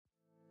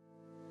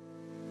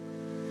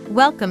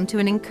Welcome to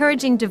an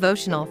encouraging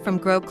devotional from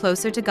Grow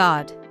Closer to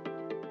God.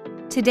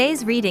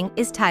 Today's reading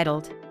is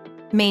titled,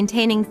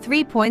 Maintaining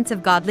 3 Points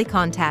of Godly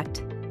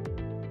Contact.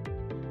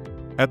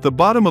 At the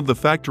bottom of the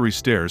factory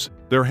stairs,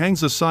 there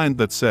hangs a sign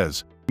that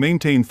says,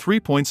 Maintain 3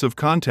 points of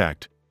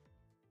contact.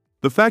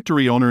 The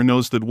factory owner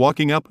knows that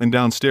walking up and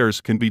down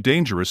stairs can be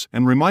dangerous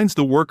and reminds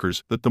the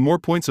workers that the more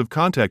points of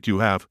contact you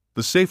have,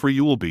 the safer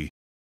you will be.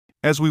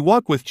 As we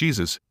walk with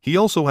Jesus, he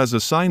also has a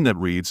sign that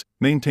reads,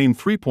 Maintain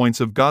 3 points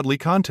of godly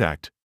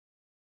contact.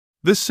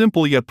 This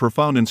simple yet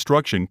profound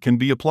instruction can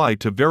be applied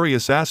to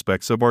various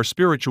aspects of our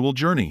spiritual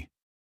journey.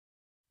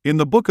 In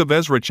the book of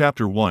Ezra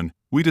chapter 1,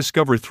 we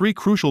discover 3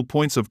 crucial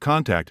points of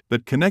contact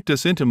that connect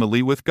us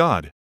intimately with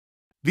God.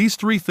 These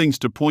 3 things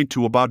to point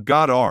to about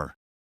God are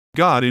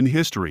God in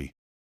history,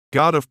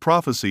 God of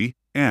prophecy,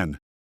 and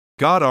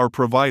God our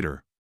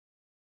provider.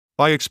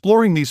 By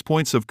exploring these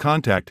points of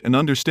contact and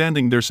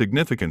understanding their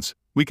significance,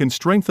 we can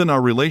strengthen our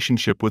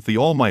relationship with the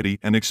Almighty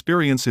and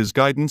experience His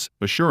guidance,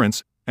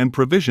 assurance, and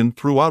provision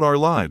throughout our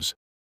lives.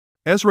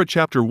 Ezra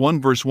chapter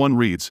 1 verse 1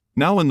 reads,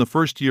 Now in the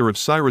first year of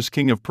Cyrus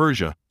king of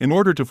Persia, in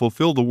order to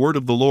fulfill the word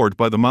of the Lord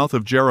by the mouth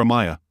of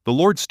Jeremiah, the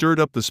Lord stirred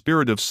up the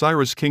spirit of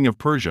Cyrus king of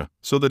Persia,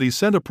 so that he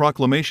sent a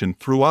proclamation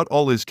throughout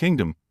all his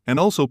kingdom, and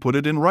also put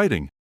it in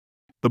writing.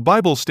 The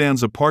Bible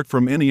stands apart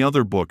from any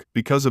other book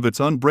because of its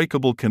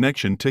unbreakable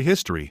connection to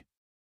history.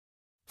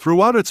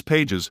 Throughout its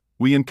pages,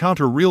 we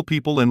encounter real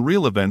people and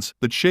real events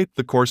that shaped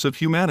the course of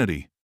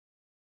humanity.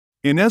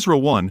 In Ezra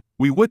 1,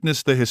 we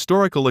witness the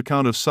historical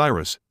account of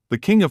Cyrus, the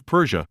king of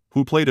Persia,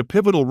 who played a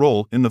pivotal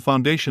role in the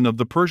foundation of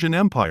the Persian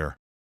Empire.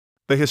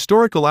 The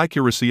historical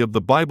accuracy of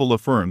the Bible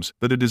affirms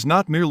that it is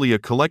not merely a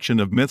collection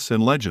of myths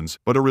and legends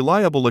but a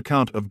reliable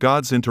account of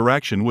God's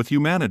interaction with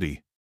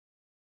humanity.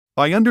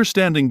 By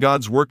understanding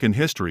God's work in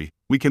history,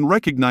 we can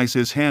recognize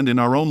His hand in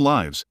our own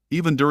lives,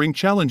 even during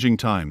challenging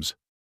times.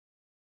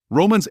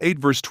 Romans 8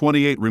 verse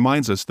 28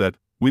 reminds us that,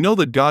 we know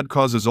that God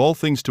causes all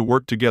things to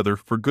work together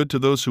for good to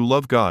those who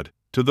love God,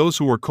 to those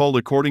who are called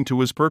according to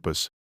His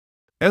purpose.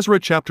 Ezra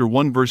chapter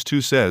 1 verse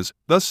 2 says,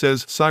 Thus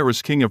says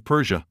Cyrus king of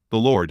Persia, the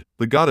Lord,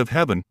 the God of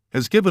heaven,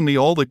 has given me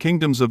all the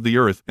kingdoms of the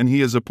earth, and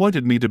He has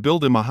appointed me to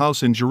build Him a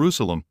house in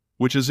Jerusalem,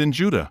 which is in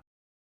Judah.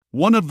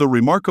 One of the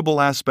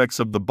remarkable aspects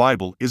of the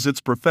Bible is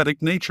its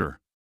prophetic nature.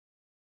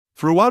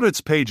 Throughout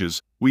its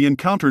pages, we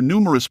encounter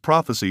numerous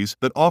prophecies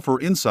that offer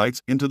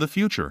insights into the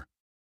future.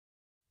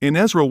 In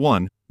Ezra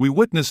 1, we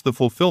witness the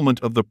fulfillment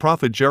of the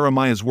prophet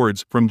Jeremiah's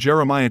words from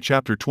Jeremiah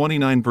chapter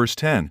 29 verse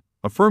 10,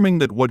 affirming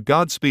that what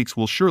God speaks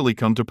will surely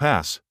come to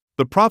pass.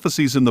 The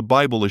prophecies in the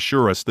Bible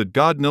assure us that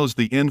God knows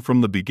the end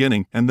from the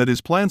beginning and that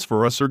His plans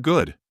for us are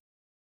good.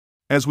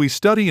 As we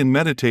study and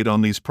meditate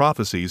on these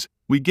prophecies,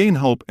 we gain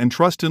hope and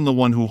trust in the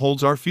one who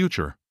holds our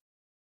future.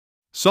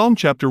 Psalm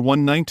chapter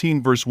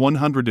 119 verse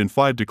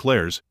 105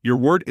 declares, Your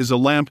word is a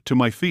lamp to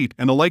my feet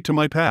and a light to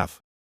my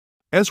path.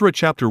 Ezra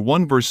chapter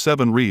 1 verse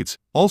 7 reads,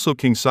 Also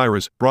King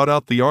Cyrus brought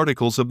out the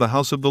articles of the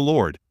house of the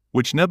Lord,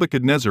 which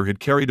Nebuchadnezzar had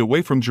carried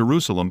away from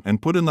Jerusalem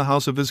and put in the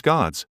house of his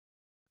gods.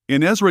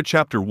 In Ezra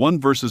chapter 1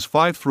 verses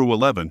 5 through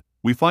 11,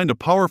 we find a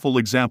powerful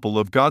example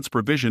of God's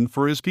provision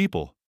for His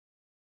people.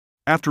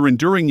 After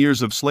enduring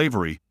years of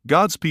slavery,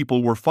 God's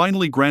people were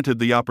finally granted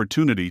the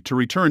opportunity to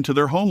return to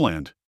their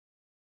homeland.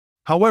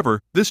 However,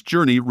 this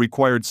journey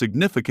required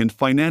significant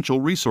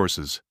financial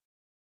resources.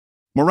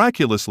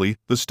 Miraculously,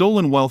 the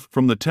stolen wealth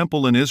from the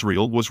temple in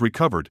Israel was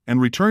recovered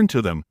and returned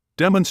to them,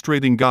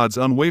 demonstrating God's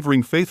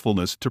unwavering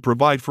faithfulness to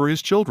provide for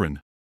His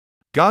children.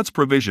 God's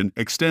provision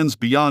extends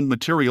beyond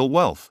material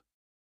wealth.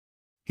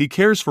 He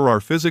cares for our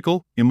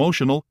physical,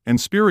 emotional, and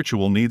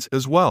spiritual needs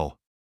as well.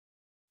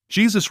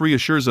 Jesus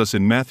reassures us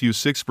in Matthew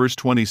 6 verse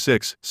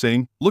 26,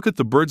 saying, Look at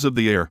the birds of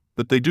the air,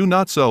 that they do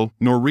not sow,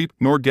 nor reap,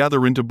 nor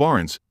gather into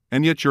barns,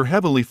 and yet your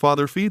heavenly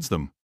Father feeds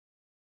them.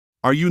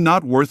 Are you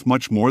not worth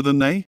much more than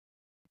they?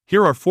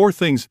 Here are 4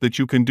 things that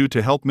you can do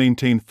to help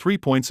maintain 3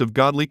 points of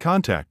godly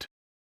contact.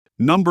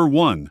 Number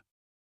 1.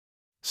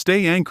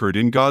 Stay anchored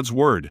in God's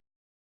Word.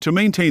 To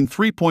maintain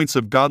 3 points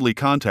of godly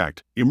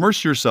contact,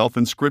 immerse yourself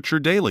in Scripture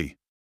daily.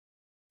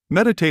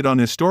 Meditate on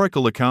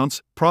historical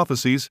accounts,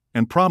 prophecies,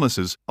 and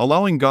promises,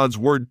 allowing God's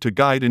Word to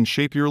guide and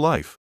shape your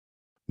life.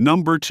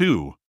 Number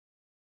 2.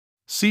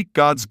 Seek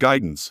God's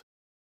guidance.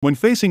 When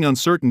facing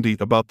uncertainty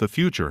about the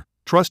future,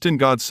 trust in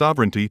God's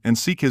sovereignty and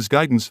seek His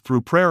guidance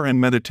through prayer and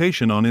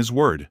meditation on His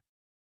Word.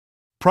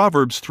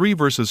 Proverbs 3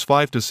 verses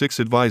 5 to 6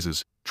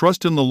 advises,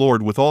 Trust in the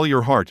Lord with all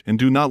your heart and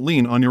do not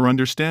lean on your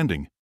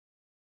understanding.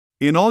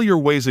 In all your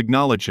ways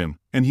acknowledge Him,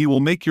 and He will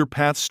make your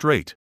path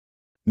straight.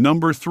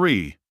 Number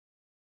 3.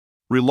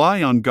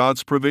 Rely on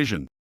God's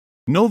provision.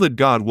 Know that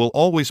God will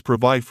always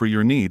provide for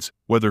your needs,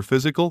 whether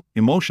physical,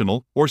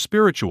 emotional, or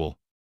spiritual.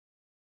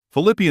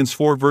 Philippians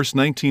 4 verse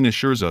 19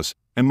 assures us,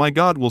 And my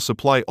God will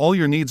supply all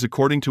your needs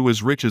according to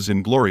His riches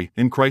in glory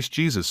in Christ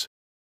Jesus.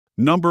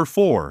 Number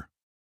 4.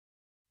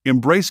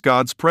 Embrace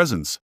God's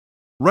presence.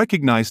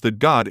 Recognize that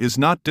God is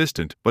not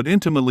distant but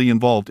intimately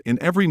involved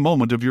in every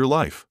moment of your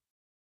life.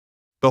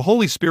 The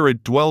Holy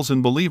Spirit dwells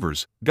in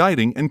believers,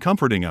 guiding and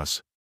comforting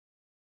us.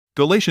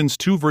 Galatians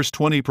 2 verse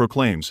 20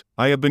 proclaims,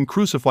 "I have been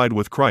crucified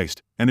with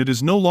Christ, and it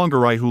is no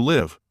longer I who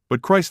live,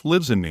 but Christ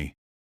lives in me."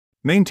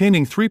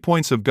 Maintaining 3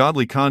 points of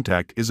godly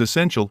contact is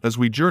essential as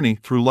we journey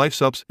through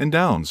life's ups and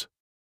downs.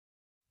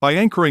 By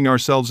anchoring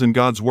ourselves in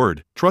God's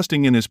Word,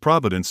 trusting in His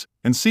providence,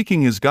 and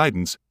seeking His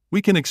guidance,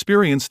 we can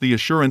experience the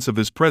assurance of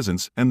His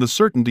presence and the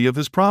certainty of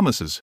His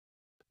promises.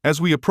 As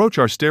we approach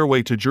our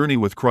stairway to journey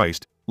with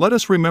Christ, let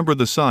us remember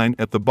the sign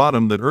at the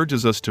bottom that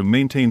urges us to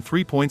maintain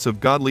 3 points of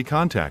godly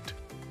contact.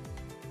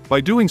 By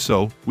doing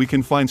so, we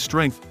can find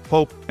strength,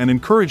 hope, and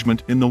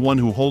encouragement in the One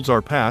who holds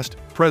our past,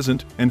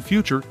 present, and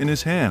future in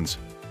His hands.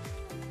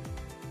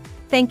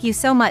 Thank you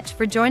so much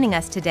for joining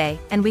us today,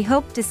 and we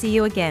hope to see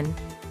you again.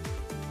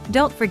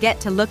 Don't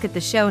forget to look at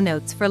the show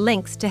notes for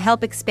links to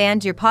help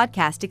expand your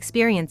podcast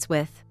experience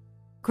with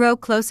Grow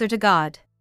Closer to God.